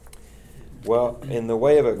Well, in the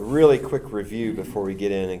way of a really quick review before we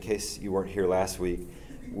get in case you weren't here last week,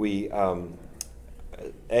 we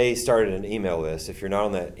started an email list. If you're not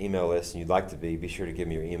on that email list and you'd like to be sure to give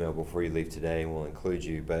me your email before you leave today, and we'll include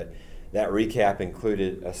you. But that recap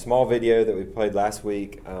included a small video that we played last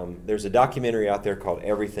week. There's a documentary out there called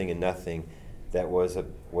Everything and Nothing that was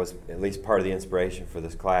at least part of the inspiration for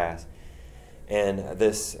this class. And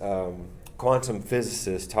this quantum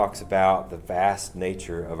physicist talks about the vast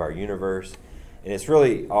nature of our universe, and it's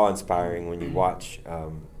really awe-inspiring when you watch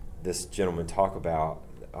this gentleman talk about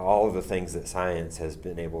all of the things that science has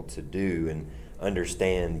been able to do and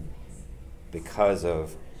understand because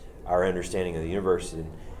of our understanding of the universe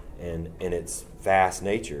and its vast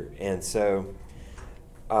nature. And so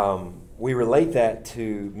we relate that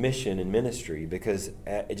to mission and ministry because,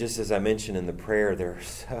 just as I mentioned in the prayer, there are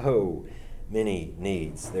so many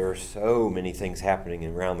needs. There are so many things happening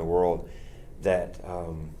around the world that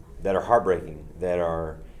are heartbreaking, that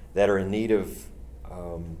are in need of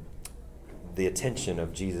the attention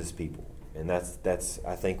of Jesus' people, and that's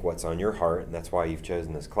I think what's on your heart, and that's why you've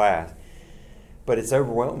chosen this class. But it's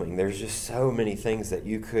overwhelming. There's just so many things that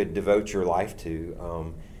you could devote your life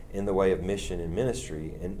to in the way of mission and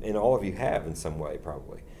ministry, and all of you have in some way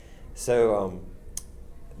probably. So.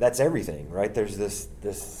 That's everything, right? There's this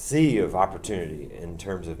sea of opportunity in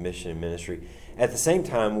terms of mission and ministry. At the same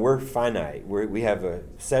time, we're finite. We have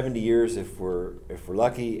 70 years if we're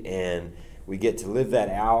lucky, and we get to live that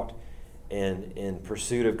out in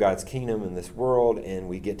pursuit of God's kingdom in this world, and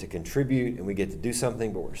we get to contribute and we get to do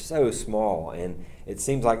something, but we're so small, and it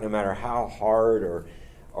seems like no matter how hard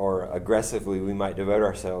or aggressively we might devote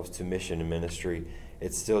ourselves to mission and ministry,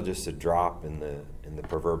 it's still just a drop in the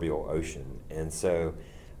proverbial ocean. And so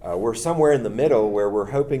we're somewhere in the middle where we're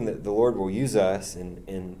hoping that the Lord will use us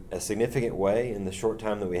in a significant way in the short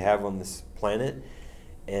time that we have on this planet,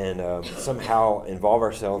 and somehow involve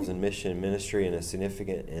ourselves in mission and ministry in a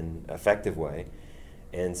significant and effective way.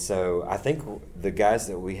 And so I think the guys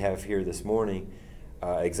that we have here this morning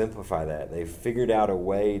exemplify that. They've figured out a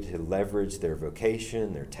way to leverage their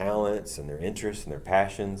vocation, their talents, and their interests and their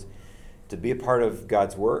passions to be a part of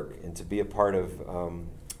God's work and to be a part of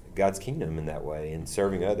God's kingdom in that way and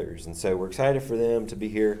serving others. And so we're excited for them to be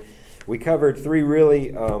here. We covered 3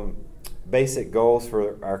 really basic goals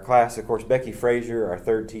for our class. Of course, Becky Frazier, our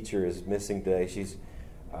third teacher, is missing today. She's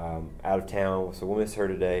out of town, so we'll miss her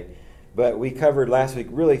today. But we covered last week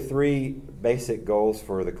really 3 basic goals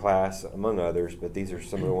for the class, among others, but these are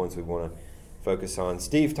some of the ones we want to focus on.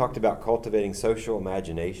 Steve talked about cultivating social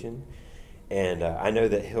imagination. And I know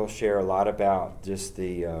that he'll share a lot about just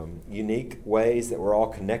the unique ways that we're all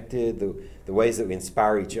connected, the ways that we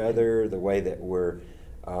inspire each other, the way that we're,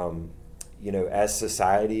 as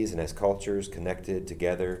societies and as cultures connected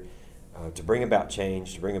together to bring about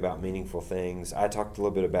change, to bring about meaningful things. I talked a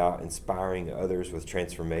little bit about inspiring others with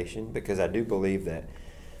transformation, because I do believe that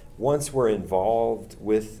once we're involved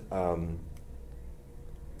with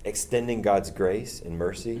extending God's grace and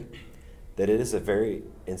mercy, that it is a very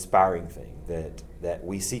inspiring thing, that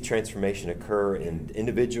we see transformation occur in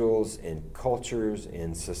individuals, in cultures,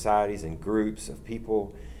 in societies, in groups of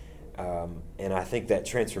people. And I think that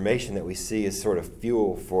transformation that we see is sort of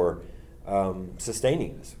fuel for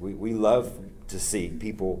sustaining us. We love to see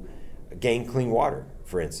people gain clean water,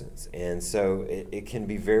 for instance. And so it can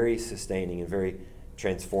be very sustaining and very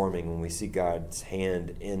transforming when we see God's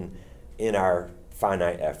hand in our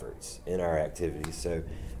finite efforts, in our activities. So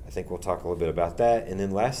I think we'll talk a little bit about that. And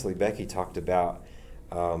then lastly, Becky talked about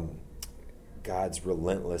God's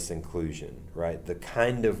relentless inclusion, right? The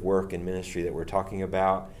kind of work and ministry that we're talking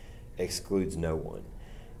about excludes no one.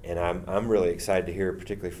 And I'm really excited to hear,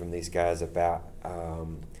 particularly from these guys, about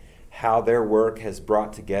how their work has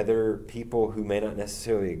brought together people who may not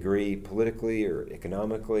necessarily agree politically or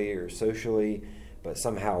economically or socially, but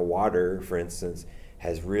somehow water, for instance,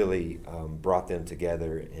 has really brought them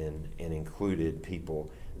together and included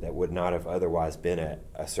people that would not have otherwise been at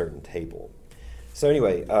a certain table. So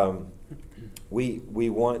anyway, we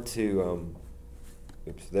want to,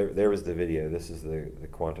 there was the video. This is the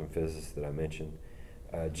quantum physicist that I mentioned.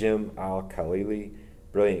 Jim Al-Khalili,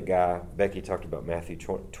 brilliant guy. Becky talked about Matthew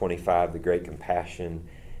 25, the great compassion,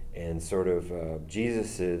 and sort of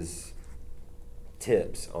Jesus's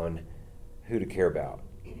tips on who to care about.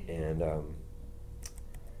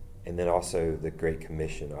 And then also the Great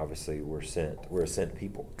Commission. Obviously, we're a sent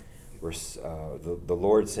people. The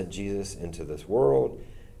Lord sent Jesus into this world.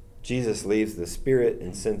 Jesus leaves the Spirit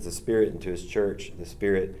and sends the Spirit into His church. The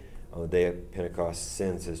Spirit, on the day of Pentecost,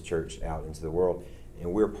 sends His church out into the world.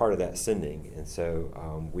 And we're part of that sending. And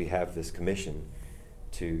so we have this commission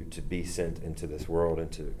to be sent into this world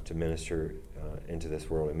and to minister into this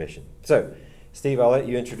world in mission. So, Steve, I'll let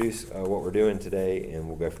you introduce what we're doing today, and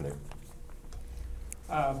we'll go from there.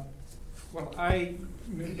 Well, I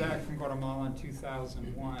moved back from Guatemala in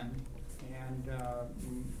 2001, and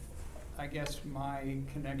I guess my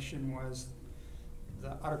connection was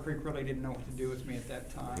the Otter Creek really didn't know what to do with me at that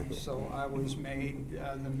time, so I was made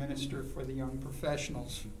the minister for the young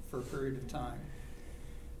professionals for a period of time.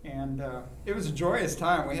 And it was a joyous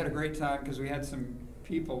time. We had a great time because we had some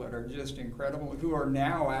people that are just incredible, who are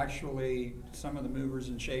now actually some of the movers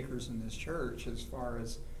and shakers in this church as far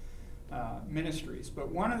as ministries. But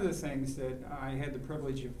one of the things that I had the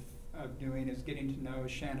privilege of doing is getting to know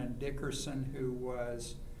Shannon Dickerson, who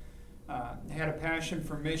was had a passion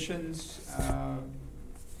for missions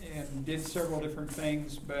and did several different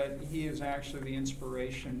things, but he is actually the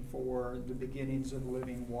inspiration for the beginnings of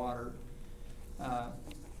Living Water.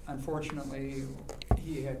 Unfortunately,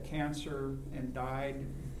 he had cancer and died,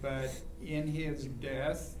 but in his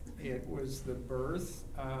death, it was the birth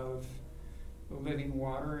of Living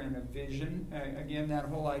Water and a vision. Again, that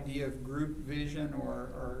whole idea of group vision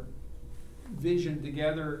or vision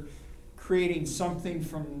together, creating something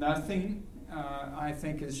from nothing, I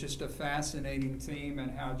think is just a fascinating theme,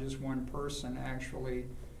 and how just one person actually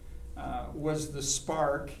was the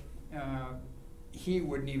spark. He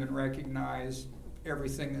wouldn't even recognize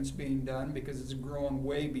everything that's being done because it's grown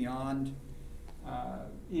way beyond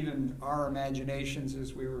even our imaginations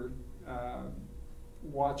as we were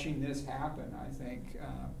watching this happen, I think.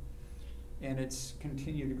 And it's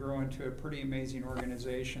continued to grow into a pretty amazing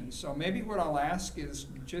organization. So maybe what I'll ask is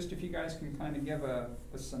just if you guys can kind of give a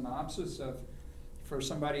synopsis of, for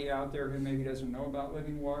somebody out there who maybe doesn't know about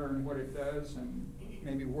Living Water and what it does, and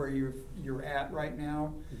maybe where you're at right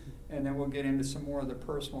now, and then we'll get into some more of the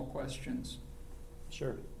personal questions.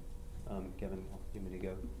 Sure. Kevin, you want me to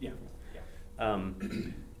go? Yeah.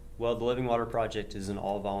 Well, the Living Water Project is an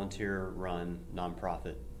all-volunteer-run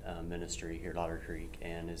nonprofit ministry here at Otter Creek,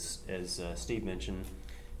 and as Steve mentioned,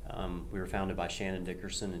 we were founded by Shannon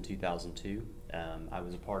Dickerson in 2002. I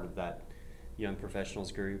was a part of that young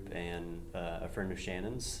professionals group and a friend of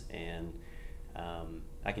Shannon's, and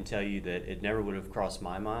I can tell you that it never would have crossed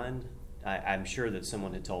my mind. I'm sure that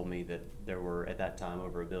someone had told me that there were at that time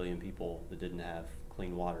over 1 billion people that didn't have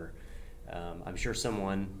clean water. I'm sure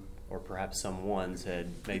someone, or perhaps some ones,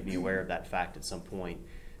 had made me aware of that fact at some point,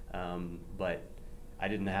 but I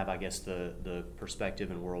didn't have, I guess, the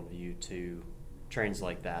perspective and worldview to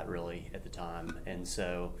translate that really at the time. And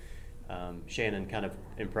so Shannon kind of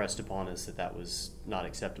impressed upon us that that was not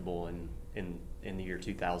acceptable in the year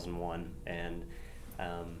 2001, and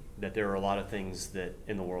that there are a lot of things that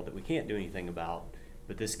in the world that we can't do anything about,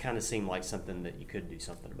 but this kind of seemed like something that you could do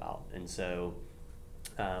something about. And so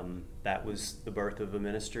that was the birth of a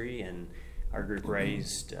ministry, and our group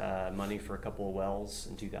raised money for a couple of wells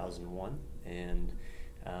in 2001, and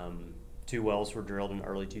 2 wells were drilled in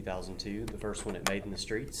early 2002. The first one at Made in the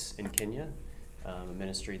Streets in Kenya, a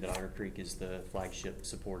ministry that Otter Creek is the flagship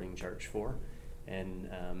supporting church for, and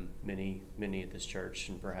many at this church,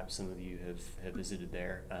 and perhaps some of you have visited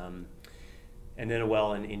there. And then a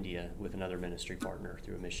well in India with another ministry partner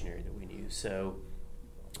through a missionary that we knew. So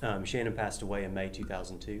Shannon passed away in May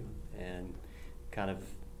 2002, and kind of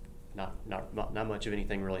not much of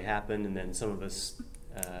anything really happened. And then some of us,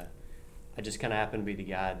 I just kind of happened to be the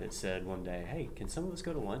guy that said one day, "Hey, can some of us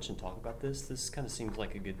go to lunch and talk about this? This kind of seems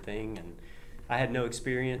like a good thing." And I had no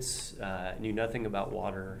experience, knew nothing about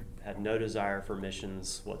water, had no desire for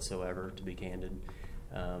missions whatsoever, to be candid.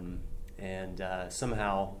 And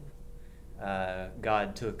somehow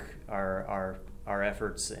God took our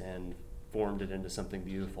efforts and formed it into something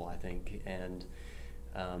beautiful, I think. And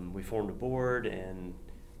we formed a board, and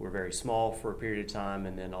we're very small for a period of time,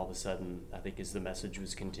 and then all of a sudden, I think as the message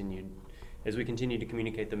was continued, as we continued to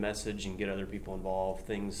communicate the message and get other people involved,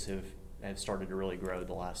 things have started to really grow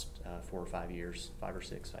the last 4 or 5 years, 5 or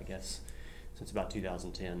 6, I guess, since about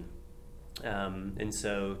 2010. And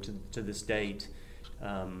so to this date,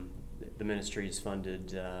 the ministry has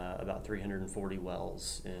funded about 340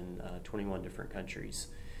 wells in 21 different countries.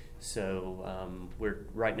 So we're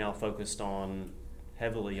right now focused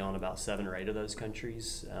heavily on about 7 or 8 of those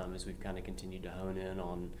countries, as we've kind of continued to hone in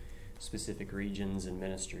on specific regions and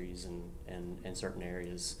ministries and certain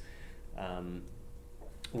areas.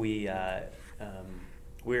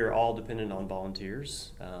 We're all dependent on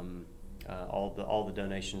volunteers. All the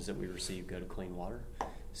donations that we receive go to clean water.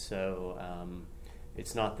 So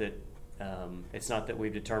it's not that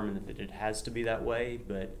we've determined that it has to be that way,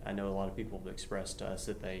 but I know a lot of people have expressed to us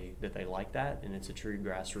that they like that, and it's a true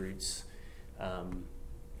grassroots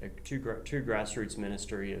true grassroots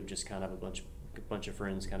ministry of just kind of a bunch of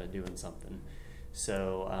friends kind of doing something.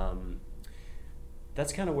 So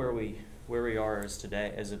that's kind of where we are as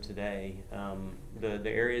of today. The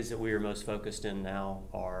areas that we are most focused in now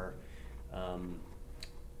are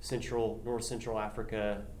North Central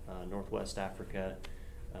Africa, Northwest Africa,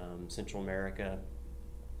 Central America.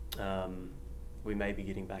 We may be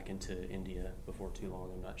getting back into India before too long.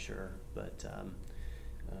 I'm not sure, but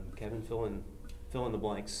Kevin, fill in the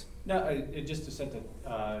blanks. No, just to set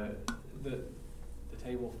the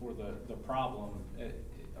table for the problem.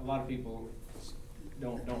 A lot of people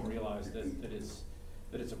don't realize that it's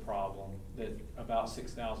a problem. That about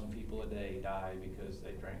 6,000 people a day die because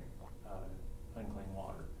they drink unclean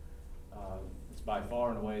water. It's by far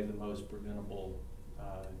and away the most preventable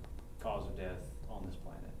cause of death on this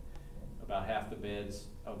planet. About half the beds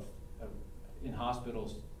in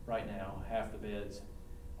hospitals right now, half the beds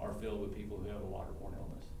are filled with people who have a waterborne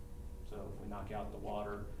illness. So if we knock out the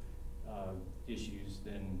water issues,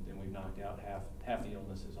 then we've knocked out half the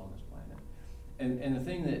illnesses on this planet. And the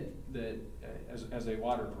thing that as a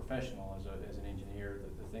water professional, as an engineer,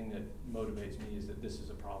 the thing that motivates me is that this is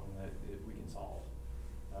a problem that we can solve.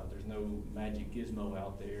 There's no magic gizmo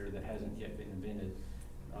out there that hasn't yet been invented.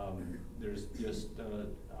 There's just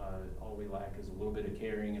all we lack is a little bit of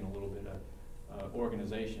caring and a little bit of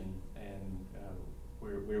organization, and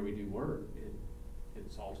where we do work,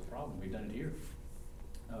 it solves the problem. We've done it here.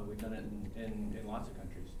 We've done it in lots of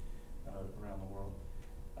countries around the world.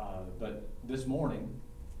 But this morning,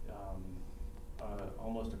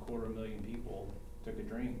 almost 250,000 people took a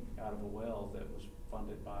drink out of a well that was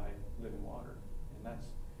funded by Living Water, and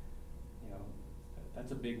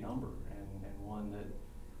that's a big number, and one that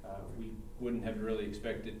we wouldn't have really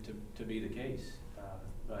expected to be the case.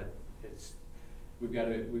 But we've got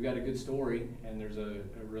a good story, and there's a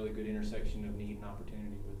really good intersection of need and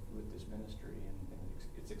opportunity with this ministry, and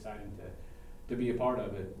it's exciting to be a part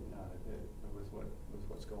of it with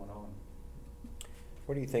what's going on.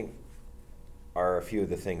 What do you think are a few of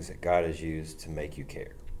the things that God has used to make you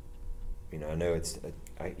care? I know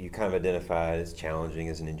you kind of identify it as challenging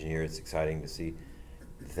as an engineer. It's exciting to see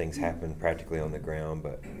things happen practically on the ground,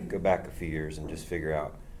 but go back a few years and just figure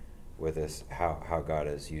out with us how God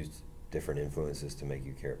has used different influences to make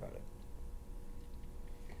you care about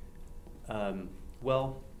it.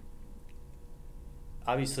 Well,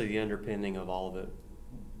 obviously the underpinning of all of it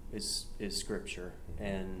is Scripture,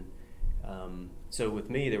 and so with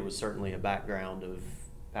me there was certainly a background of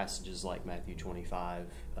passages like Matthew 25,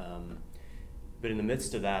 but in the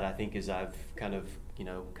midst of that, I think as I've kind of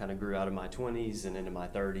grew out of my 20s and into my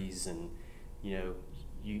 30s, and you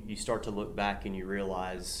start to look back and you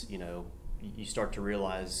realize you start to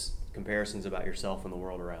realize comparisons about yourself and the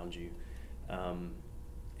world around you,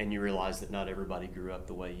 and you realize that not everybody grew up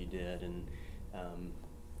the way you did, and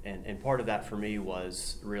part of that for me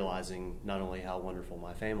was realizing not only how wonderful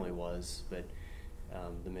my family was, but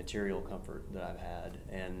the material comfort that I've had.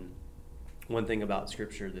 And one thing about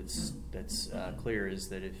Scripture that's clear is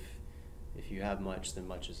that if you have much, then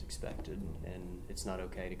much is expected, and it's not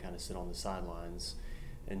okay to kind of sit on the sidelines.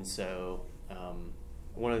 And so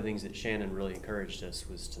one of the things that Shannon really encouraged us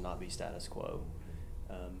was to not be status quo.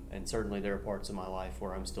 And certainly there are parts of my life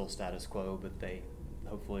where I'm still status quo, but they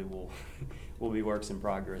hopefully will be works in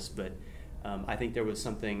progress. But I think there was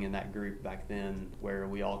something in that group back then where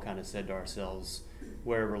we all kind of said to ourselves,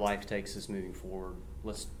 wherever life takes us moving forward,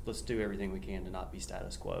 let's do everything we can to not be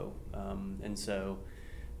status quo. And so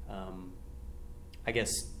I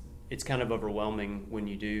guess it's kind of overwhelming when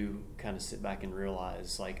you do kind of sit back and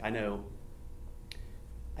realize, like, I know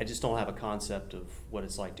I just don't have a concept of what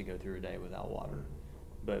it's like to go through a day without water.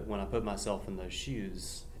 But when I put myself in those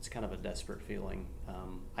shoes, it's kind of a desperate feeling.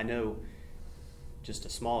 I know, just a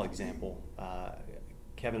small example,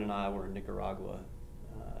 Kevin and I were in Nicaragua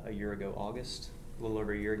a year ago, August, a little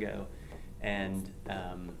over a year ago, and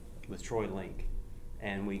with Troy Link.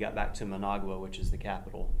 And we got back to Managua, which is the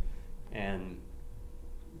capital, and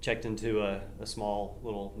checked into a small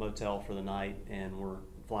little motel for the night, and we're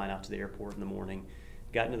flying out to the airport in the morning.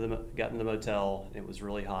 Got in the motel. It was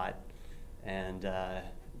really hot, and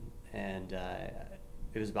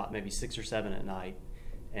it was about maybe 6 or 7 at night,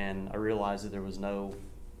 and I realized that there was no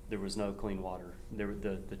clean water.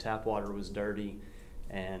 The tap water was dirty,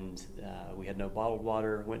 and we had no bottled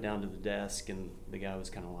water. Went down to the desk, and the guy was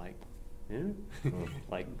kind of like,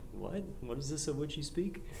 like, what is this of which you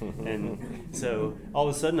speak? And so all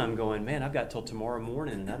of a sudden I'm going, man, I've got till tomorrow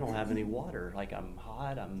morning and I don't have any water. Like, I'm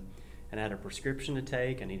hot, and I had a prescription to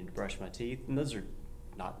take. I needed to brush my teeth, and those are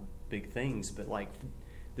not big things, but like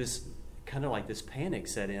this kind of like this panic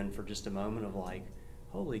set in for just a moment of like,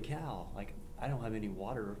 holy cow, like I don't have any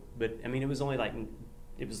water. But I mean, it was only like,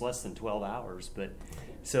 it was less than 12 hours. But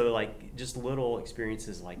so like just little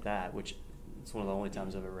experiences like that, which it's one of the only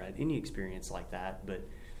times I've ever had any experience like that. But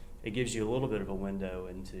it gives you a little bit of a window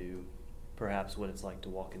into perhaps what it's like to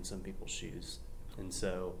walk in some people's shoes. And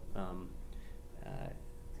so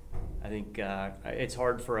I think it's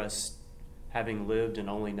hard for us, having lived and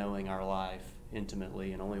only knowing our life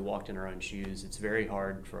intimately and only walked in our own shoes, it's very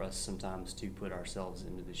hard for us sometimes to put ourselves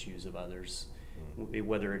into the shoes of others,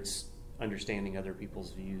 whether it's understanding other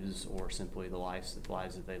people's views or simply the lives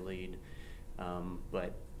that they lead.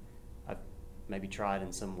 But I've maybe tried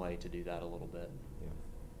in some way to do that a little bit.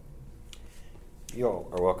 You all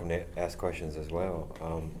are welcome to ask questions as well.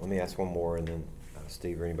 Let me ask one more, and then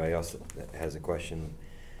Steve or anybody else that has a question.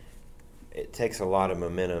 It takes a lot of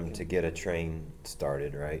momentum to get a train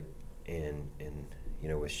started, right? And you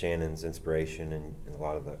know, with Shannon's inspiration and a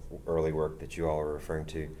lot of the early work that you all are referring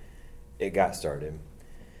to, it got started.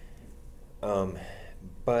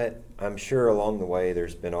 But I'm sure along the way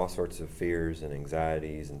there's been all sorts of fears and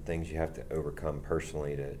anxieties and things you have to overcome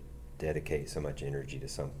personally to dedicate so much energy to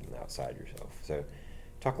something outside yourself. So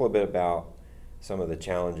talk a little bit about some of the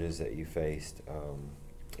challenges that you faced,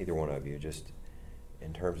 either one of you, just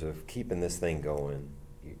in terms of keeping this thing going.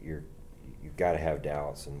 You've got to have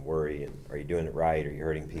doubts and worry, and are you doing it right? Are you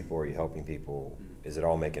hurting people? Are you helping people? Is it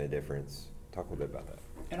all making a difference? Talk a little bit about that.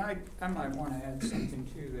 And I might want to add something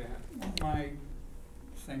to that. One of my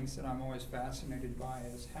things that I'm always fascinated by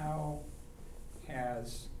is how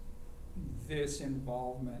has this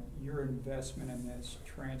involvement, your investment in this,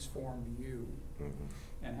 transformed you,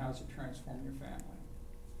 and how's it transformed your family?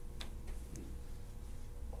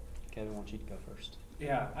 Kevin, I want you to go first.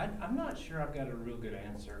 Yeah, I'm not sure I've got a real good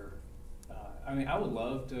answer. I mean, I would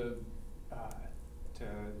love to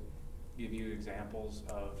give you examples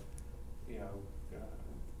of, you know,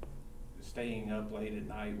 staying up late at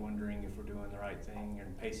night wondering if we're doing the right thing,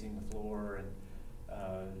 and pacing the floor, and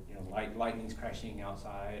you know, lightning's crashing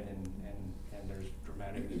outside, and there's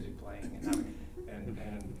dramatic music playing,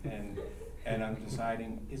 and I'm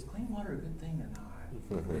deciding, is clean water a good thing or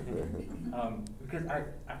not? Because I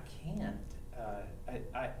can't.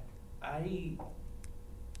 I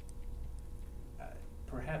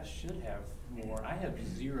perhaps should have more. I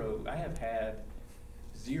have had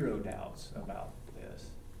zero doubts about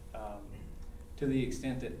this, to the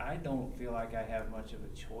extent that I don't feel like I have much of a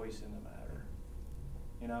choice in the matter.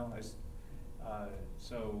 You know,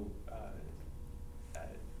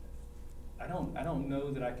 I don't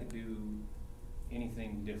know that I could do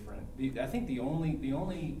anything different. I think the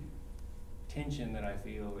only tension that I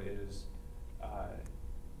feel is,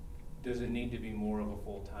 does it need to be more of a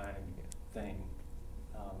full-time thing?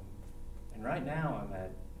 And right now I'm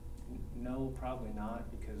at, no, probably not,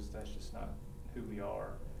 because that's just not who we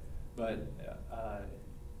are. But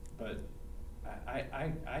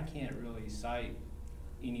I can't really cite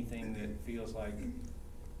anything that feels like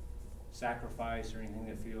sacrifice, or anything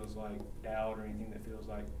that feels like doubt, or anything that feels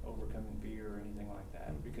like overcoming fear, or anything like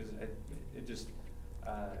that, because it just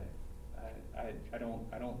I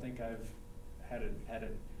don't think I've had a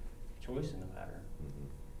choice in the matter.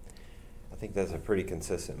 I think that's a pretty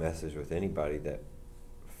consistent message with anybody that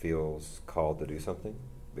feels called to do something,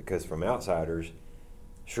 because from outsiders,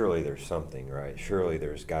 surely there's something, right? Surely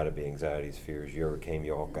there's got to be anxieties, fears. You overcame.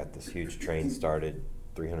 You all got this huge train started,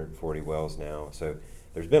 340 wells now. So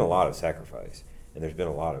there's been a lot of sacrifice, and there's been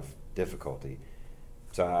a lot of difficulty.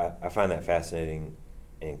 So I find that fascinating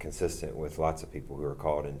and consistent with lots of people who are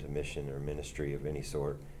called into mission or ministry of any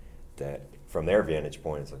sort, that from their vantage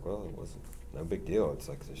point, it's like, well, it wasn't no big deal. It's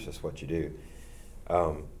like, it's just what you do.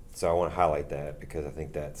 So I want to highlight that, because I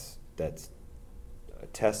think that's a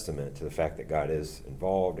testament to the fact that God is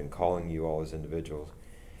involved in calling you all as individuals.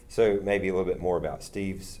 So maybe a little bit more about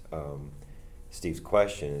Steve's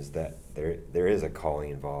question is that there is a calling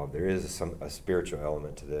involved. There is a spiritual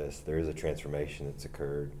element to this. There is a transformation that's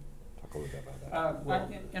occurred. Talk a little bit about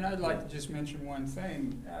that. And I'd like to just mention one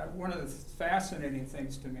thing. One of the fascinating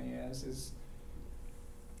things to me is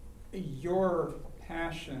your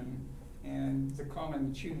passion and the calling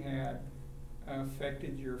that you had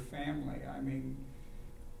affected your family. I mean,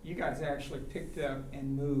 you guys actually picked up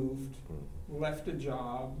and moved, left a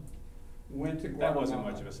job, went to Guatemala. That wasn't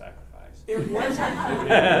much of a sacrifice. It wasn't.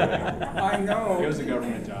 I know. It was a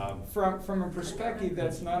government job. From a perspective,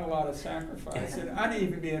 that's not a lot of sacrifice. And I'd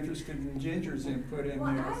even be interested in Ginger's input in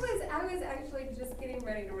well, this. I was actually just getting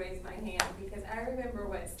ready to raise my hand, because I remember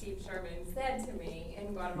what Steve Sherman said to me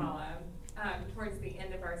in Guatemala towards the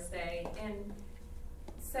end of our stay. And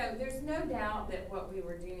so there's no doubt that what we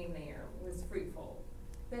were doing there was fruitful,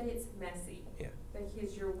 but it's messy. Yeah.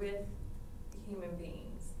 because you're with human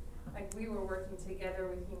beings. Like, we were working together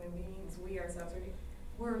with human beings. We ourselves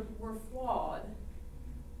we're flawed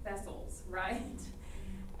vessels, right?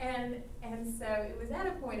 And so it was at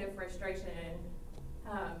a point of frustration,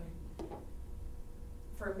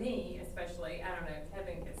 for me especially. I don't know,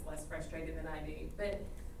 Kevin gets less frustrated than I do, but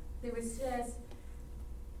there was just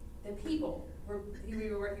the people who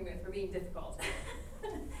we were working with were being difficult.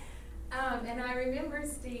 And I remember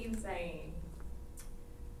Steve saying,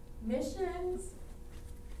 missions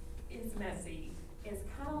is messy. It's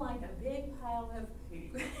kind of like a big pile of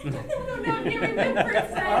poop. I don't know if you remember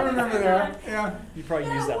saying I remember that, yeah. You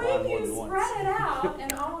probably used that line more than when you once. spread it out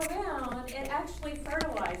and all around, it actually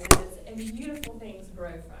fertilizes and beautiful things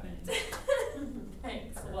grow from it.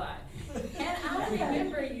 Thanks a lot. And I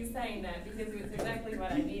remember you saying that because it was exactly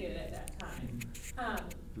what I needed at that time.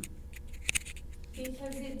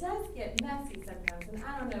 Because it does get messy sometimes, and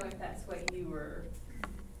I don't know if that's what you were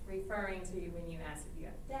referring to when you asked if you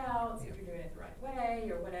have doubts, if you're doing it the right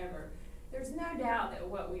way, or whatever. There's no doubt that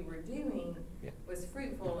what we were doing was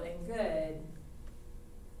fruitful and good,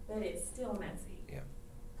 but it's still messy. Yeah.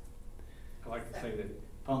 I like to say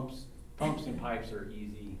that pumps and pipes are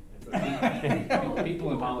easy, but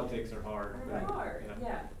people in politics are hard. They're hard, you know.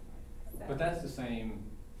 yeah. So- But that's the same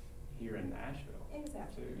here in Nashville.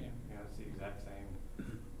 Exactly. Too. Yeah, it's the exact same.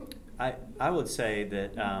 I would say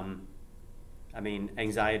that, I mean,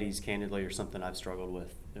 anxieties, candidly, are something I've struggled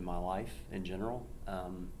with in my life in general.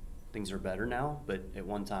 Things are better now, but at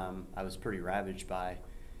one time I was pretty ravaged by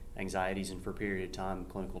anxieties, and for a period of time,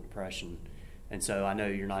 clinical depression. And so I know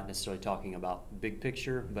you're not necessarily talking about big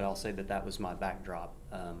picture, but I'll say that that was my backdrop.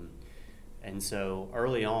 And so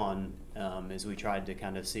early on, as we tried to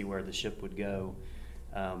kind of see where the ship would go,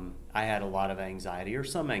 I had a lot of anxiety, or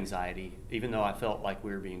some anxiety, even though I felt like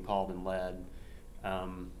we were being called and led.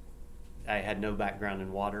 I had no background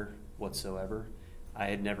in water whatsoever. I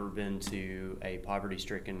had never been to a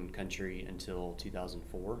poverty-stricken country until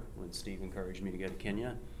 2004, when Steve encouraged me to go to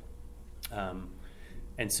Kenya.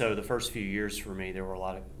 And so the first few years for me, there were a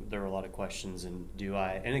lot of questions. And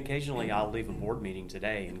occasionally I'll leave a board meeting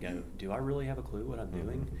today and go, do I really have a clue what I'm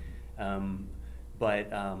doing?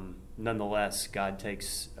 But nonetheless, God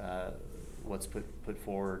takes what's put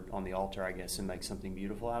forward on the altar, I guess, and makes something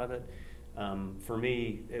beautiful out of it. For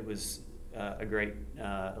me, it was a great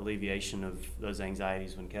alleviation of those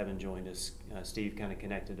anxieties when Kevin joined us. Steve kind of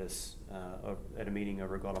connected us at a meeting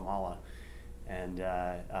over Guatemala, and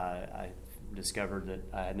I discovered that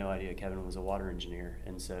I had no idea Kevin was a water engineer,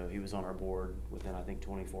 and so he was on our board within, I think,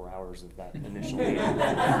 24 hours of that initial meeting.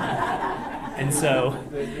 And so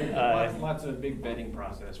lots of big vetting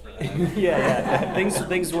process for that. yeah.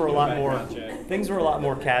 Things were a lot more Background check. things were a lot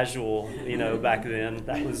more casual, back then.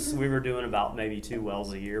 We were doing about maybe 2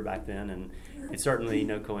 wells a year back then, and it's certainly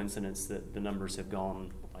no coincidence that the numbers have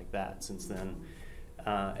gone like that since then.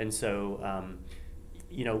 And so,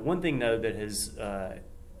 one thing though that has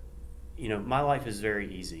my life is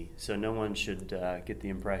very easy, so no one should get the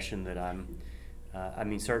impression that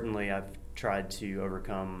certainly I've tried to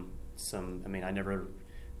overcome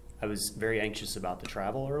I was very anxious about the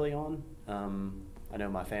travel early on. I know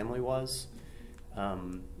my family was,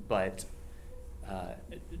 but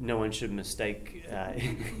no one should mistake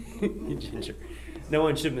Ginger. No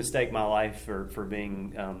one should mistake my life for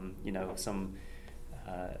being, some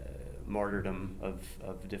martyrdom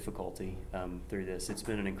of difficulty through this. It's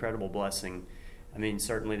been an incredible blessing.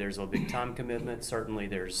 Certainly there's a big time commitment. Certainly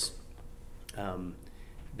there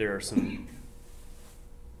are some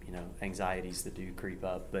anxieties that do creep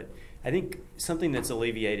up. But I think something that's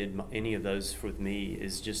alleviated any of those with me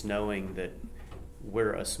is just knowing that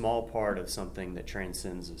we're a small part of something that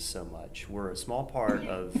transcends us so much. We're a small part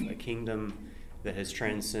of a kingdom that has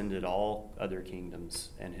transcended all other kingdoms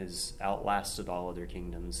and has outlasted all other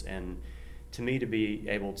kingdoms. And to me, to be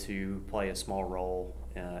able to play a small role,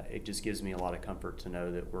 it just gives me a lot of comfort to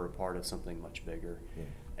know that we're a part of something much bigger. Yeah.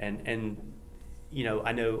 And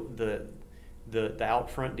I know the out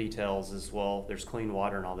front details as well, there's clean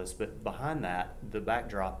water and all this, but behind that, the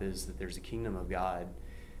backdrop is that there's a kingdom of God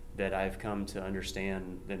that I've come to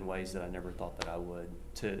understand in ways that I never thought that I would.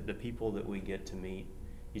 To the people that we get to meet,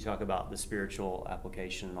 you talk about the spiritual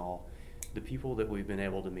application and all, the people that we've been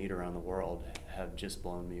able to meet around the world have just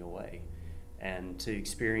blown me away. And to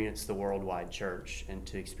experience the worldwide church and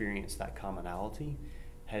to experience that commonality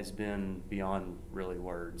has been beyond really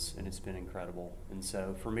words, and it's been incredible. And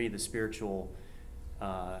so for me, the spiritual,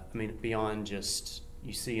 beyond just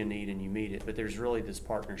you see a need and you meet it, but there's really this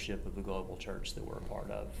partnership of the global church that we're a part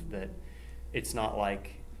of, that it's not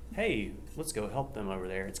like, hey, let's go help them over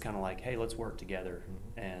there. It's kind of like, hey, let's work together.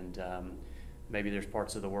 And maybe there's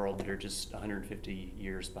parts of the world that are just 150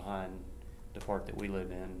 years behind the part that we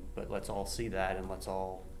live in, but let's all see that and let's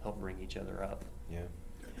all help bring each other up. Yeah.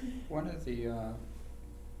 One of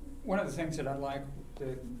the things that I'd like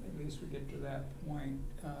to, at least we get to that point,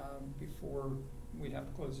 before we have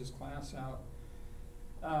to close this class out,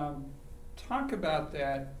 talk about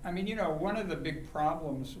that. I mean, one of the big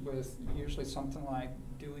problems with usually something like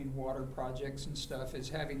doing water projects and stuff is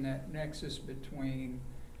having that nexus between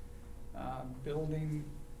building,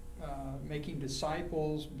 making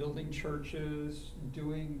disciples, building churches,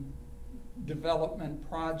 doing development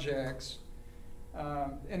projects.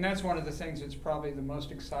 And that's one of the things that's probably the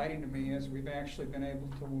most exciting to me, is we've actually been able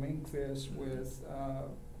to link this with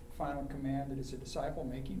Final Command, that is a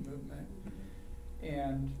disciple-making movement.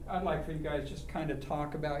 And I'd like for you guys just kind of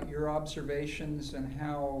talk about your observations and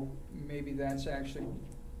how maybe that's actually,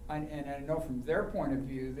 and I know from their point of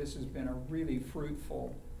view, this has been a really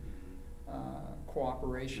fruitful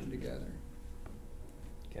cooperation together.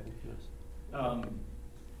 Kevin, yes.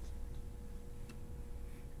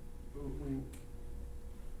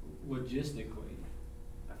 Logistically,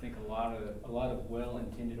 I think a lot of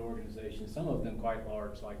well-intended organizations, some of them quite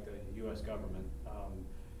large, like the U.S. government,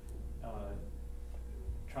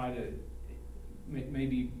 try to,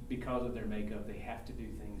 maybe because of their makeup, they have to do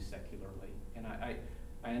things secularly. And I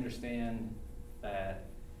understand that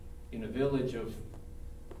in a village of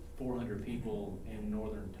 400 people in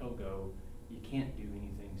northern Togo, you can't do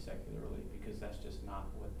anything secularly, because that's just not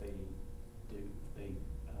what they do.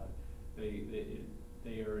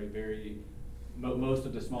 They are a very, most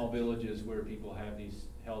of the small villages where people have these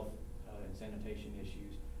health and sanitation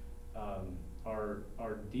issues are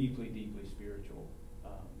deeply, deeply spiritual.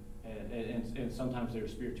 And sometimes their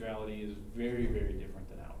spirituality is very, very different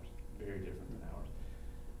than ours, very different than ours.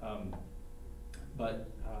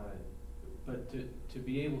 But to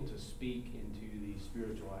be able to speak into the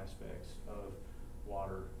spiritual aspects of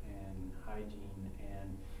water and hygiene,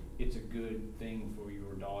 and it's a good thing for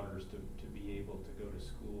your daughters to be able to go to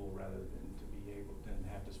school rather than to be able to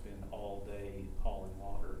have to spend all day hauling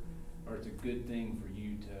water, or it's a good thing for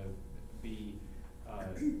you to be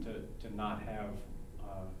to not have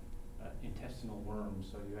intestinal worms,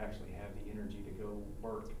 so you actually have the energy to go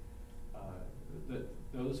work.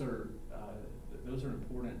 Those are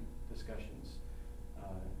important discussions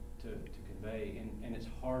to convey, and it's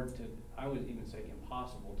hard to, I would even say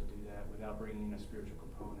impossible to do that without bringing a spiritual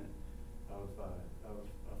component of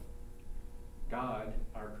God,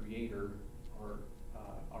 our Creator, or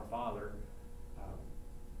our Father,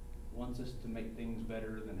 wants us to make things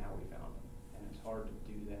better than how we found them, and it's hard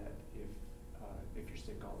to do that if you're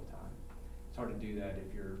sick all the time. It's hard to do that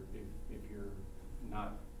if you're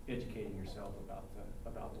not educating yourself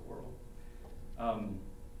about the world.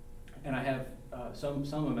 And I have some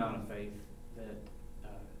amount of faith that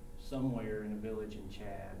somewhere in a village in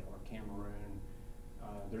Chad or Cameroon,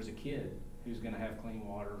 there's a kid who's going to have clean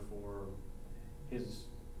water for his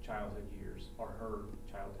childhood years or her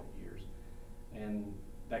childhood years, and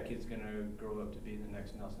that kid's going to grow up to be the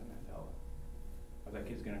next Nelson Mandela, or that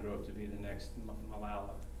kid's going to grow up to be the next Malala,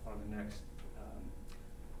 or the next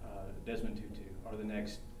Desmond Tutu, or the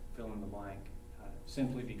next fill in the blank,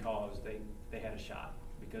 simply because they had a shot,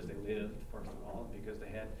 because they lived, first of all, because they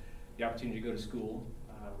had the opportunity to go to school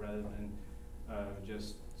rather than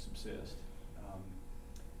just subsist.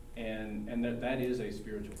 And that is a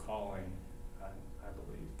spiritual calling, I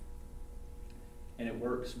believe. And it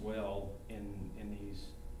works well in these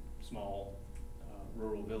small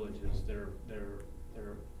rural villages. They're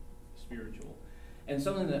spiritual. And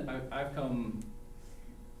something that I've come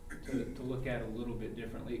to look at a little bit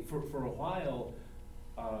differently. For a while,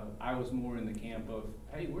 I was more in the camp of,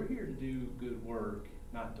 hey, we're here to do good work,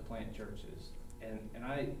 not to plant churches. And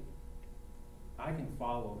I can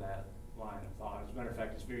follow that line of thought. As a matter of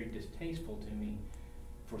fact, it's very distasteful to me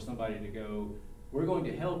for somebody to go, we're going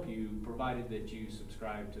to help you, provided that you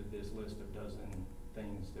subscribe to this list of dozen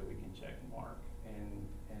things that we can check and mark.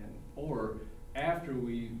 Or after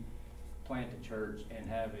we plant a church and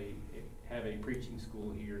have a preaching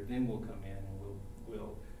school here, then we'll come in and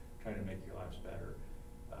we'll try to make your lives better.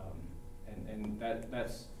 And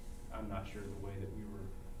that's, I'm not sure the way that we were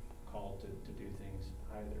called to do things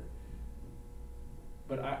either.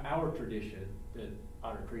 But our tradition that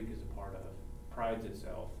Otter Creek is a part of prides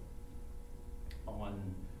itself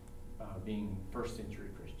on being first century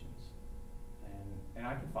Christians. And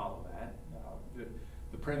I can follow that.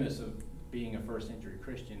 The premise of being a first century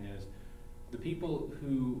Christian is the people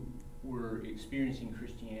who were experiencing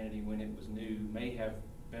Christianity when it was new may have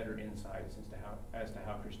better insights as to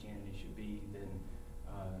how Christianity should be than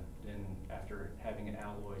than after having it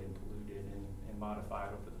alloyed and polluted and modified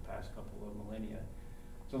over the past couple of millennia.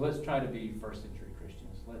 So let's try to be first century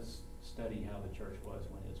Christians. Let's study how the church was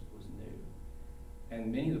when it was new.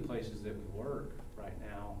 And many of the places that we work right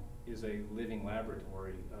now is a living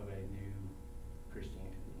laboratory of a new Christianity.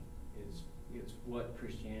 It's what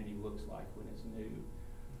Christianity looks like when it's new.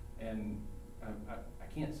 And I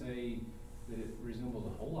can't say that it resembles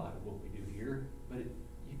a whole lot of what we do here, but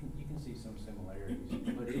you can see some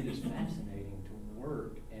similarities. But it is fascinating to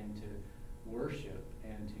work and to worship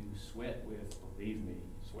and to sweat with, believe me,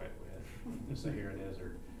 sweat with the Sahara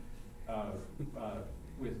Desert,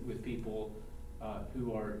 with people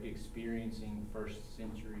who are experiencing first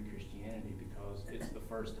century Christianity because it's the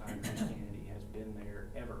first time Christianity has been there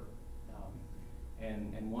ever,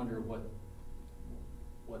 and wonder what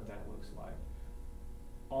that looks like.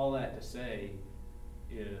 All that to say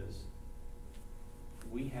is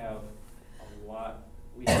we have a lot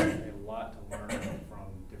to learn from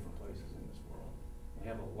different places in this world. We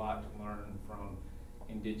have a lot to learn from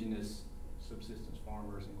indigenous subsistence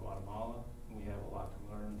farmers in Guatemala. We have a lot to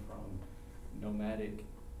learn from nomadic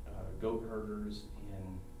goat herders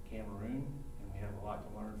in Cameroon. And we have a lot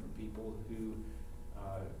to learn from people who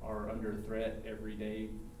are under threat every day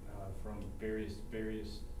from various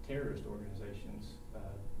terrorist organizations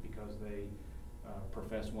because they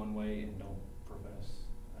profess one way and don't profess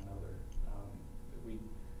another.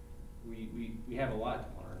 We have a lot to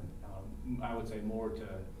learn. I would say more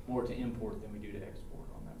to import than we do to export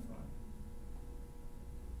on that front.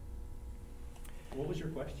 What was your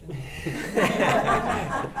question?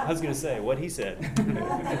 I was going to say what he said.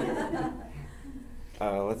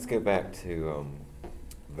 Let's go back to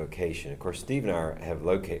vocation. Of course, Steve and I have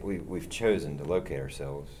we've chosen to locate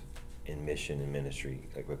ourselves in mission and ministry,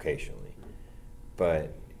 like vocationally.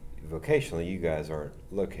 But vocationally, you guys aren't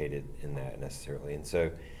located in that necessarily. And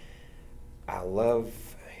so I love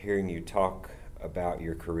hearing you talk about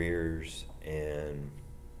your careers, and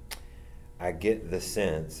I get the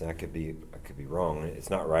sense, and I could be wrong, it's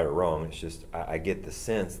not right or wrong, it's just I get the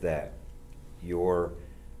sense that your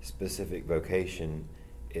specific vocation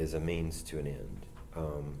is a means to an end.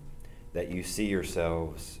 That you see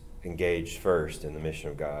yourselves engaged first in the mission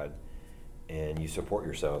of God, and you support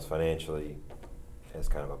yourselves financially as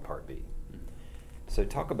kind of a part B. So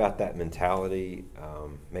talk about that mentality,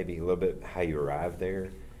 maybe a little bit how you arrived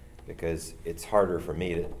there, because it's harder for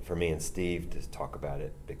me and Steve to talk about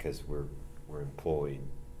it because we're employed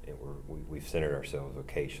and we've centered ourselves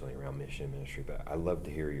vocationally around mission and ministry. But I'd love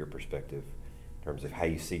to hear your perspective in terms of how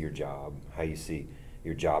you see your job, how you see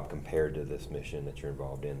your job compared to this mission that you're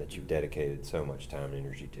involved in, that you've dedicated so much time and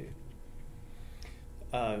energy to.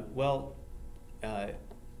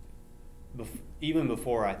 Even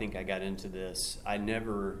before I think I got into this, I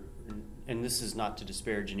never, and this is not to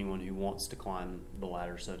disparage anyone who wants to climb the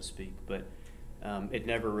ladder, so to speak, but it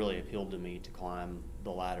never really appealed to me to climb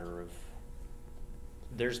the ladder of,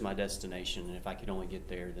 there's my destination, and if I could only get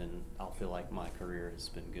there, then I'll feel like my career has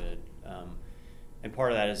been good. And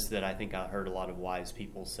part of that is that I think I heard a lot of wise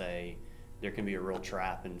people say there can be a real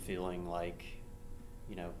trap in feeling like,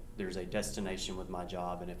 there's a destination with my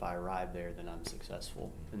job, and if I arrive there, then I'm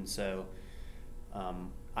successful. And so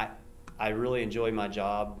I really enjoy my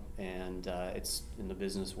job, and it's in the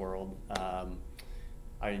business world.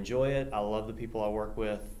 I enjoy it. I love the people I work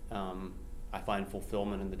with. I find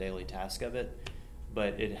fulfillment in the daily task of it.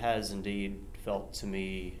 But it has indeed felt to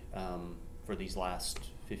me for these last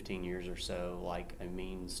 15 years or so like a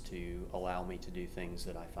means to allow me to do things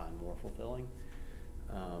that I find more fulfilling.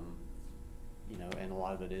 And a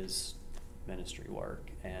lot of it is ministry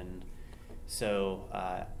work. And so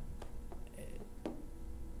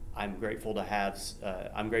I'm grateful to have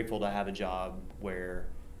a job where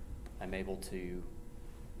I'm able to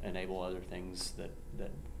enable other things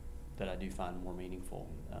that I do find more meaningful.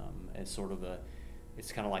 It's sort of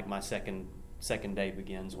it's kind of like my second day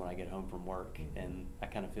begins when I get home from work, and I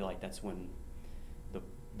kind of feel like that's when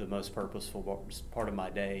the most purposeful part of my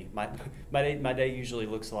day. My day usually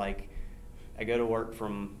looks like I go to work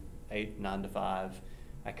from 9 to 5.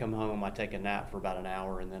 I come home, I take a nap for about an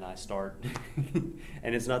hour, and then I start.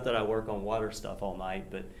 And it's not that I work on water stuff all night,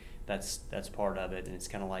 but that's part of it. And it's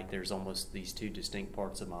kind of like there's almost these two distinct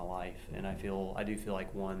parts of my life, and I do feel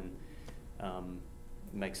like one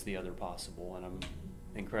makes the other possible, and I'm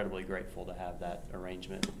incredibly grateful to have that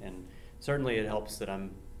arrangement. And certainly it helps that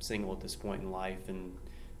I'm single at this point in life and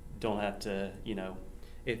don't have to,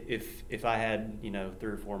 if I had 3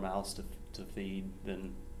 or 4 mouths to feed,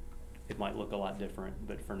 then it might look a lot different.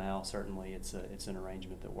 But for now, certainly it's an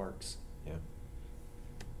arrangement that works. Yeah.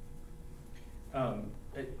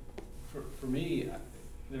 For me,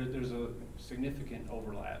 there's a significant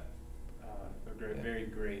overlap, Yeah. very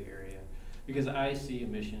gray area, because I see a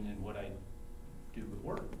mission in what I do with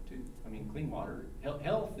work too. I mean, clean water,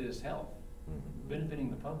 health is health. Mhm. Benefiting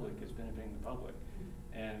the public is benefiting the public.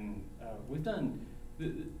 And we've done,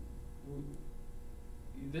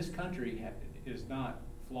 this country is not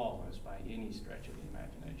flawless by any stretch of the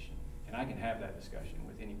imagination. And I can have that discussion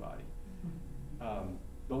with anybody.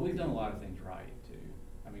 But we've done a lot of things right too.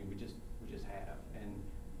 I mean, we just have. And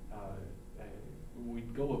we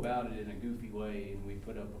go about it in a goofy way, and we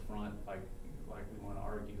put up a front like we want to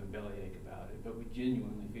argue and bellyache about it. But we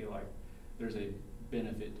genuinely feel like there's a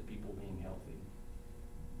benefit to people being healthy.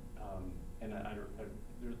 And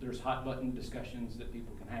there's hot button discussions that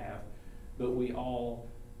people can have, but we all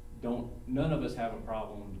don't, none of us have a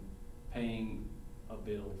problem paying a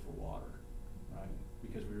bill for water, right?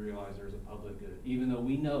 Because we realize there's a public good, even though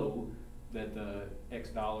we know that the X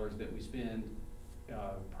dollars that we spend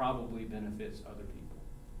probably benefits other people.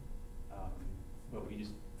 But we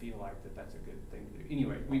just feel like that's a good thing to do.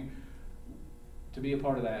 Anyway, to be a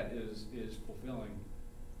part of that is fulfilling.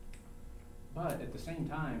 But at the same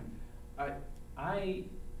time, I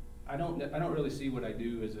don't really see what I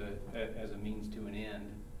do as a means to an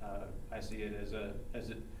end. I see it as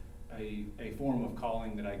a form of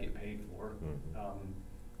calling that I get paid for,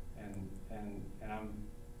 and I'm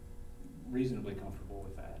reasonably comfortable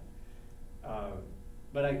with that.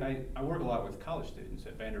 But I work a lot with college students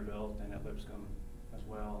at Vanderbilt and at Lipscomb as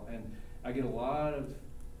well, and I get a lot of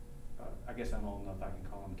I guess I'm old enough I can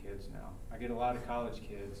call them kids now. I get a lot of college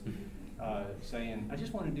kids saying, I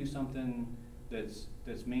just want to do something that's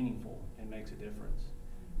meaningful and makes a difference.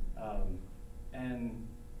 And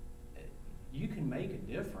you can make a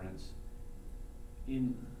difference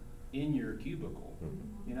in your cubicle.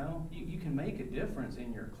 You know, you can make a difference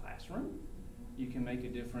in your classroom. You can make a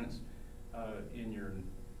difference in your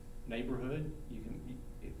neighborhood. You can,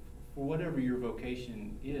 for whatever your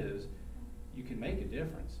vocation is, you can make a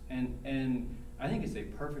difference. And I think it's a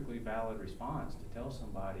perfectly valid response to tell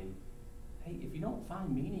somebody, hey, if you don't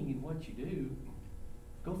find meaning in what you do,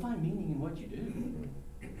 go find meaning in what you do.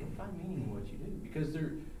 Go find meaning in what you do. Because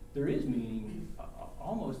there is meaning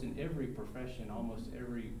almost in every profession, almost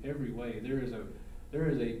every way. There is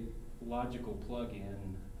a logical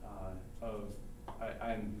plug-in of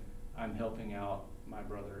I'm helping out my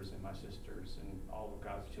brothers and my sisters and all of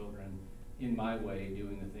God's children in my way,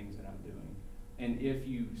 doing the things that I'm doing. And if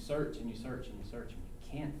you search and you search and you search and you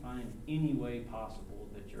can't find any way possible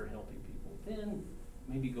that you're helping people, then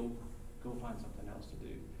maybe go find something else to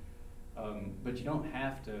do. But you don't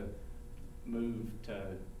have to move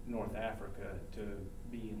to North Africa to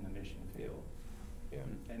be in the mission field. Yeah.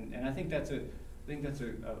 And I think that's a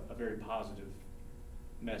very positive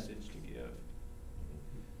message to give.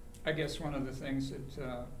 I guess one of the things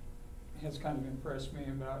that has kind of impressed me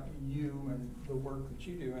about you and the work that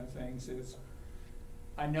you do and things is,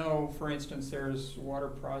 I know, for instance, there's water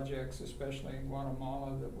projects, especially in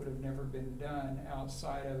Guatemala, that would have never been done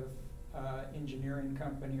outside of engineering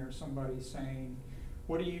company or somebody saying,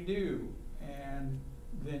 what do you do? And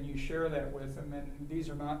then you share that with them, and these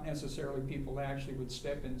are not necessarily people that actually would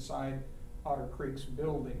step inside Otter Creek's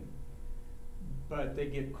building, but they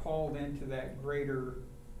get called into that greater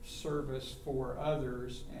service for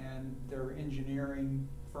others, and they're engineering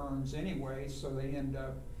firms anyway, so they end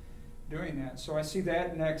up doing that. So I see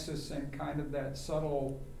that nexus and kind of that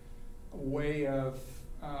subtle way of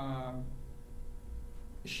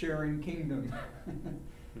sharing kingdom.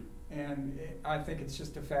 And I think it's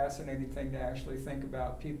just a fascinating thing to actually think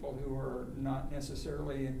about people who are not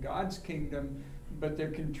necessarily in God's kingdom, but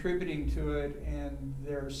they're contributing to it, and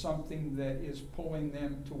there's something that is pulling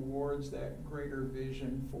them towards that greater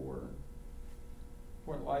vision for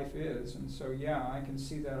what life is. And so, yeah, I can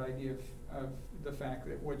see that idea of the fact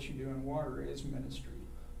that what you do in water is ministry.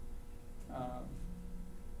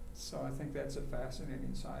 So I think that's a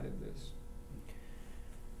fascinating side of this.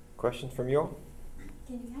 Questions from you all?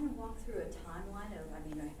 Can you kind of walk through a timeline of, I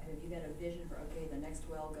mean, have you got a vision for, okay, the next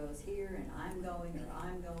well goes here, and I'm going, or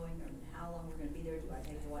how long we're going to be there? Do I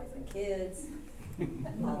take the wife and kids?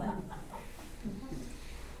 All that.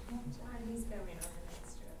 John, he's going on the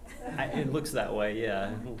next trip. It looks that way,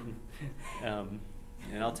 yeah.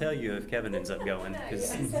 And I'll tell you if Kevin ends up going,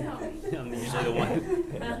 because I'm usually the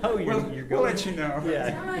one. Oh, you're going. We'll let you know. Yeah.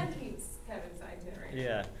 John keeps Kevin's itinerary.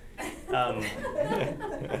 Yeah.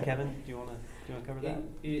 Kevin, do you want to cover that?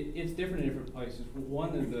 It's different in different places.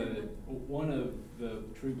 One of the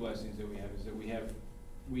true blessings that we have is that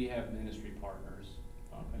we have ministry partners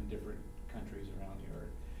in different countries around the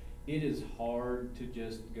earth. It is hard to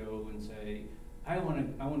just go and say, I wanna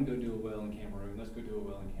go do a well in Cameroon, let's go do a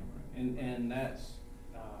well in Cameroon. And that's,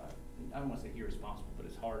 I don't wanna say irresponsible, but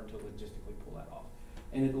it's hard to logistically pull that off.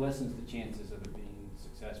 And it lessens the chances of it being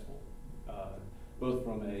successful, both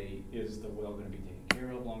from is the well gonna be taken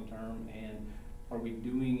care of long-term, and are we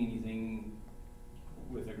doing anything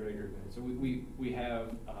with a greater good? So we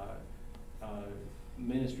have,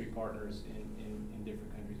 ministry partners in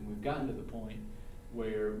different countries, and we've gotten to the point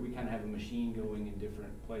where we kind of have a machine going in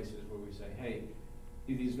different places where we say, hey,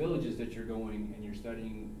 these villages that you're going and you're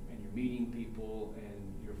studying and you're meeting people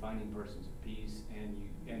and you're finding persons of peace,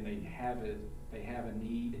 and they have a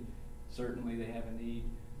need. Certainly they have a need.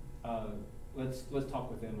 Let's talk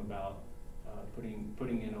with them about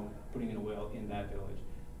putting in a well in that village.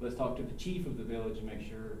 Let's talk to the chief of the village and make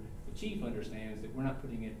sure the chief understands that we're not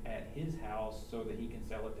putting it at his house so that he can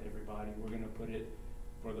sell it to everybody. We're going to put it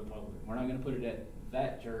for the public. We're not going to put it at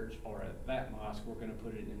that church or at that mosque. We're going to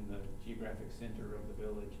put it in the geographic center of the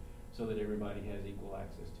village so that everybody has equal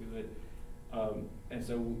access to it. And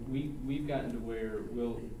so we've gotten to where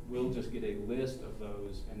we'll just get a list of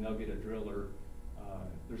those, and they'll get a driller.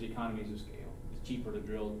 There's economies of scale. It's cheaper to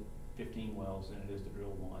drill 15 wells than it is to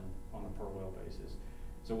drill one on a per well basis.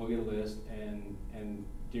 So we'll get a list, and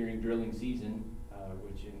during drilling season,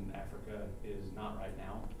 which in Africa is not right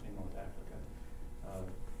now, in North Africa,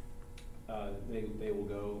 they will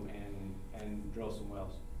go and drill some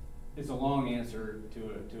wells. It's a long answer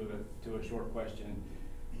to a short question.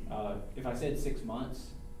 If I said 6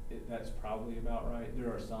 months, that's probably about right.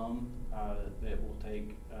 There are some that will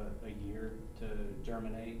take a year to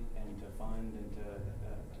germinate and to fund and to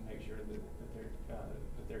make sure that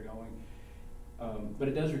they're going. But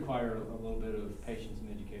it does require a little bit of patience and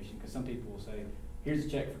education, because some people will say, here's a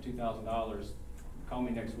check for $2,000, call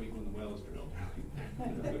me next week when the well is drilled.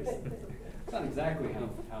 It's not exactly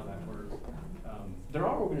how that works. There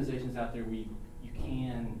are organizations out there where you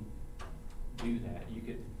can do that.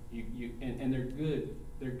 And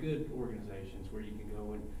they're good organizations where you can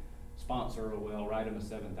go and sponsor a well, write them a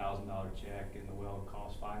 $7,000 check, and the well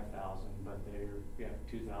costs $5,000, but you have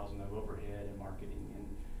 $2,000 of overhead and marketing and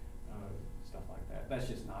stuff like that. That's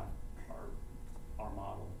just not our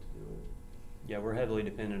model to do it. Yeah, we're heavily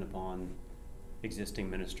dependent upon existing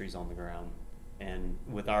ministries on the ground, and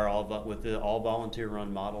with the all volunteer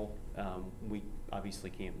run model, we obviously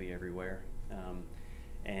can't be everywhere,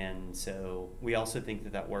 and so we also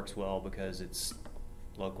think that works well because it's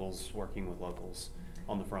locals working with locals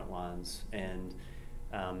on the front lines. And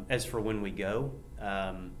as for when we go,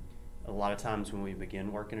 a lot of times when we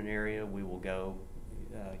begin work in an area, we will go.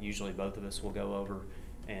 Usually both of us will go over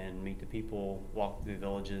and meet the people, walk through the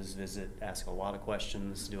villages, visit, ask a lot of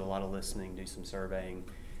questions, do a lot of listening, do some surveying,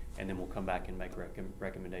 and then we'll come back and make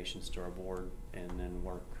recommendations to our board, and then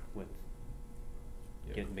work with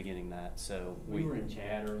beginning that. So we were in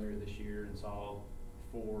Chad earlier this year and saw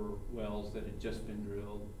 4 wells that had just been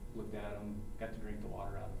drilled, looked at them, got to drink the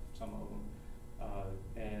water out of some of them.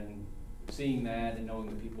 And seeing that and knowing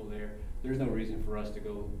the people there, there's no reason for us to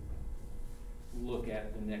go look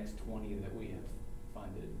at the next 20 that we have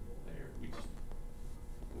funded there.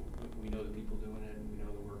 We know the people doing it, and we know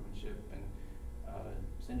the workmanship, and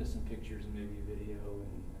send us some pictures and maybe a video,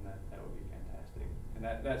 and that would be fantastic. And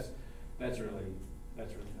that's really nice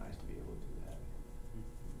to be able to do that.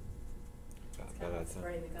 It's kind of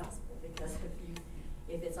spreading the gospel, because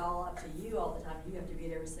if it's all up to you all the time, you have to be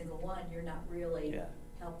at every single one, you're not really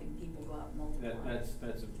helping people go out and multiply.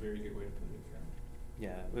 That's a very good way to put it.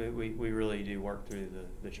 Yeah, we really do work through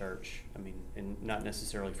the church. I mean, and not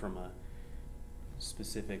necessarily from a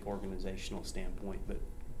specific organizational standpoint, but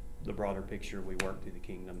the broader picture, we work through the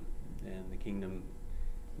kingdom, and the kingdom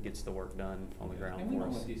gets the work done on the ground for us. And we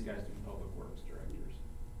don't want these guys to be public works directors.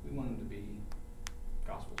 We want them to be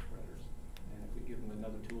gospel spreaders. And if we give them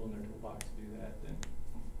another tool in their toolbox to do that, then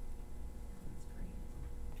That's great.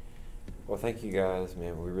 Well, thank you guys,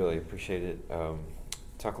 man. We really appreciate it.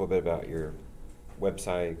 Talk a little bit about your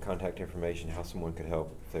website, contact information, how someone could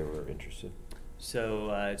help if they were interested.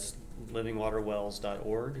 So it's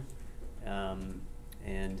livingwaterwells.org, and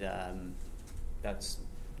that's,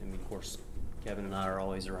 I mean, of course, Kevin and I are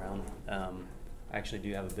always around. I actually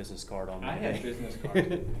do have a business card on me. I have business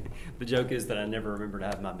cards. The joke is that I never remember to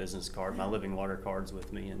have my business card, my Living Water card's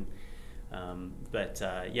with me, and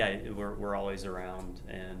yeah, we're always around,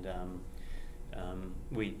 and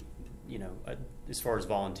we, as far as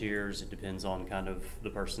volunteers, it depends on kind of the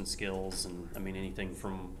person's skills, and I mean anything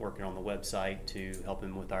from working on the website to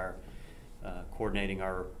helping with our coordinating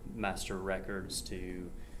our master records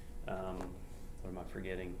to what am I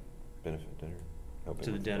forgetting? Benefit dinner.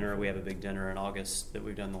 To the dinner. We have a big dinner in August that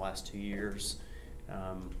we've done the last 2 years.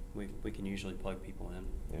 we can usually plug people in.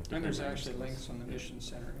 Yeah. And there's actually links on the Mission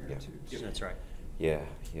Center here Yeah. too. That's right. Yeah,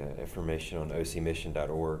 information on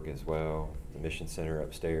ocmission.org as well. The Mission Center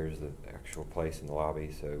upstairs, the actual place in the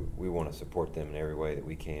lobby. So we want to support them in every way that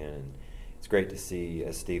we can. And it's great to see,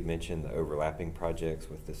 as Steve mentioned, the overlapping projects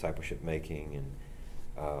with discipleship making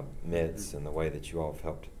and MITS and the way that you all have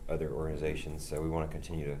helped other organizations. So we want to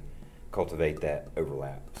continue to cultivate that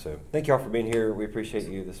overlap. So thank you all for being here. We appreciate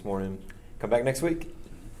you this morning. Come back next week.